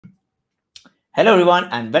Hello everyone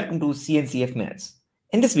and welcome to CNCF Minutes.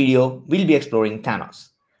 In this video, we'll be exploring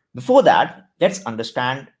Thanos. Before that, let's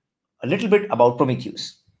understand a little bit about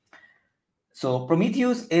Prometheus. So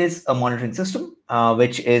Prometheus is a monitoring system,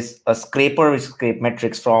 which is a scraper which scrape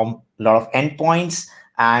metrics from a lot of endpoints.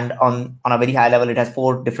 And on a very high level, it has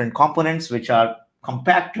four different components, which are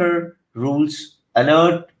compactor, rules,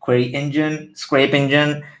 alert, query engine, scrape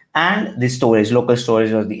engine, and the storage, local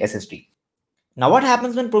storage or the SSD. Now, what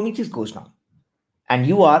happens when Prometheus goes down? And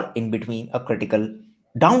you are in between a critical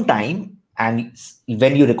downtime, and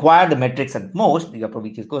when you require the metrics at most, your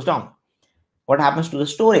Prometheus goes down. What happens to the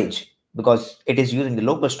storage? Because it is using the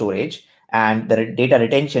local storage and the data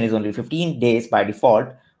retention is only 15 days by default.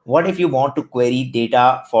 What if you want to query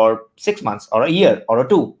data for 6 months or a year or a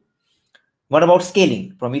 2? What about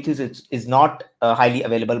scaling? Prometheus is not highly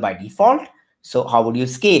available by default. So how would you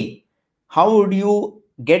scale? How would you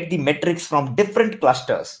get the metrics from different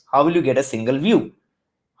clusters? How will you get a single view?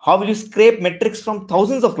 How will you scrape metrics from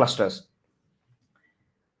thousands of clusters?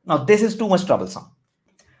 Now, this is too much troublesome.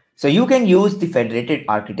 So you can use the federated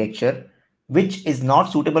architecture, which is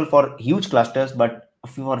not suitable for huge clusters, but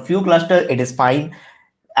for a few clusters, it is fine.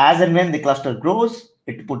 As and when the cluster grows,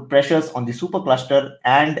 it put pressures on the supercluster,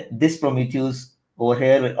 and this Prometheus over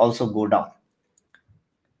here will also go down.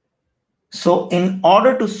 So in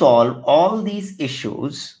order to solve all these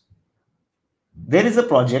issues, there is a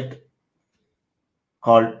project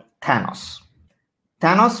called Thanos.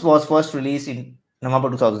 Thanos was first released in November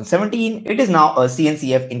 2017. It is now a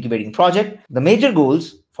CNCF Incubating Project. The major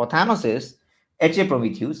goals for Thanos is HA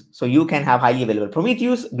Prometheus. So you can have highly available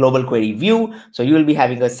Prometheus, global query view. So you will be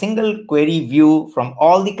having a single query view from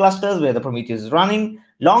all the clusters where the Prometheus is running,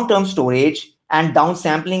 long-term storage, and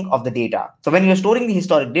downsampling of the data. So when you're storing the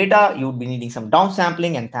historic data, you would be needing some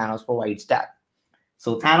downsampling, and Thanos provides that.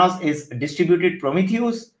 So Thanos is distributed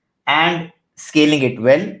Prometheus and scaling it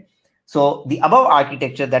well. So the above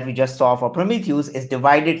architecture that we just saw for Prometheus is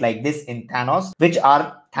divided like this in Thanos, which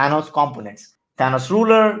are Thanos components: Thanos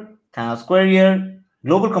ruler, Thanos querier,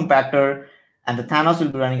 global compactor, and the Thanos will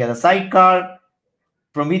be running as a sidecar.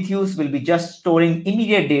 Prometheus will be just storing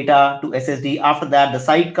immediate data to SSD. After that, the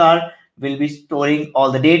sidecar will be storing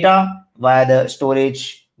all the data via the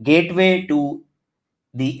storage gateway to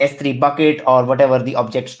the S3 bucket or whatever the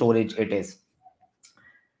object storage it is.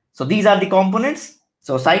 So these are the components.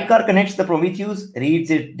 So sidecar connects the Prometheus,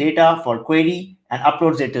 reads its data for query, and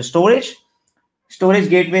uploads it to storage. Storage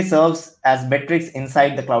gateway serves as metrics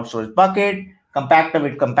inside the cloud storage bucket. Compactor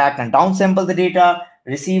will compact and downsample the data.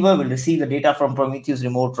 Receiver will receive the data from Prometheus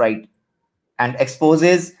remote write and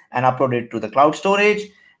exposes and upload it to the cloud storage.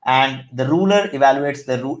 And the ruler evaluates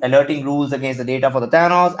the alerting rules against the data for the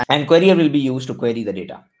Thanos, and querier will be used to query the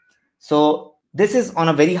data. So this is on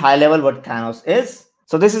a very high level what Thanos is.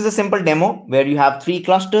 So this is a simple demo where you have 3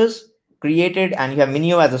 clusters created, and you have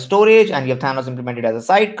Minio as a storage, and you have Thanos implemented as a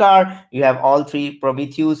sidecar. You have all 3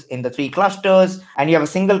 Prometheus in the 3 clusters, and you have a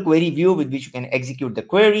single query view with which you can execute the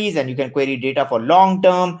queries, and you can query data for long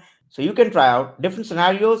term. So you can try out different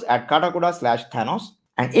scenarios at katakoda/Thanos.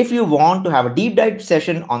 And if you want to have a deep dive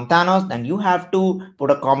session on Thanos, then you have to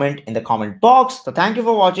put a comment in the comment box. So thank you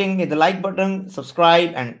for watching. Hit the like button,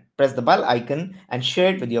 subscribe, and press the bell icon, and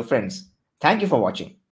share it with your friends. Thank you for watching.